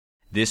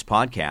This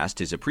podcast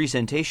is a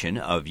presentation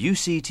of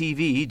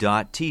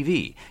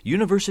UCTV.tv,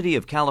 University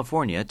of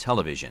California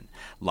Television.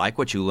 Like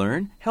what you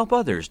learn? Help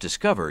others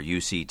discover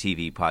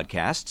UCTV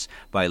podcasts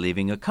by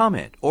leaving a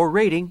comment or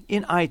rating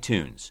in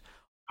iTunes.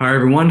 Hi,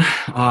 everyone.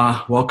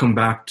 Welcome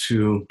back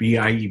to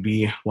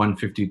BIEB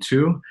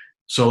 152.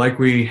 So like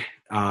we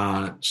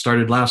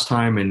started last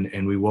time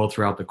and we will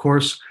throughout the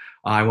course,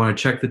 I want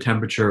to check the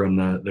temperature on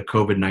the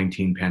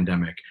COVID-19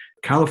 pandemic.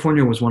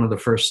 California was one of the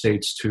first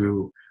states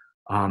to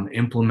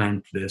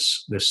implement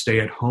this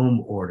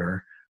stay-at-home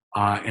order.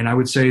 And I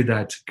would say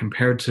that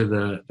compared to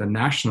the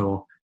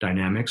national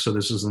dynamics, so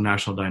this is the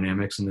national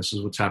dynamics and this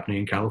is what's happening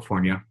in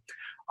California,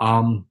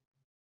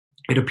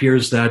 it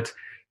appears that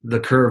the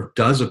curve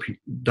does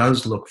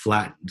look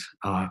flattened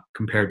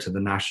compared to the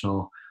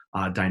national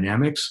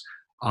dynamics.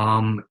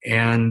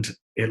 And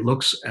it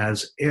looks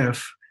as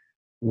if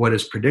what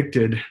is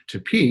predicted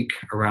to peak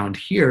around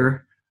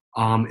here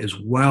is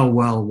well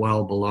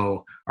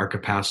below our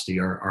capacity,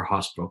 our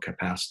hospital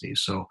capacity.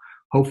 So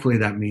hopefully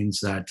that means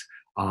that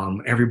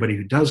everybody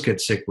who does get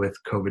sick with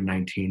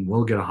COVID-19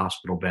 will get a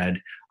hospital bed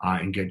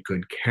and get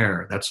good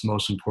care. That's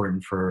most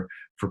important for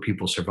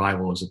people's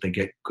survival, is that they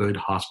get good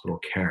hospital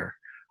care.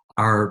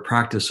 Our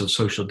practice of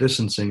social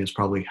distancing is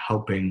probably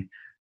helping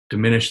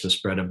diminish the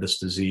spread of this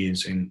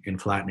disease in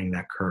flattening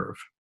that curve.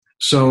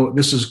 So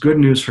this is good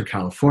news for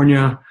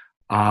California.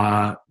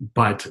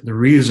 But the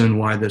reason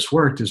why this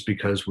worked is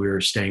because we're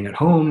staying at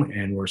home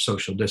and we're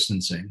social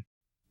distancing.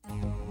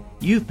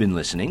 You've been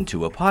listening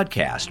to a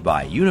podcast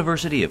by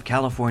University of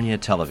California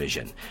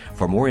Television.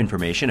 For more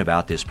information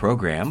about this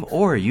program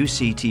or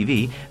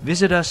UCTV,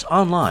 visit us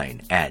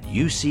online at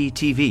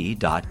uctv.tv.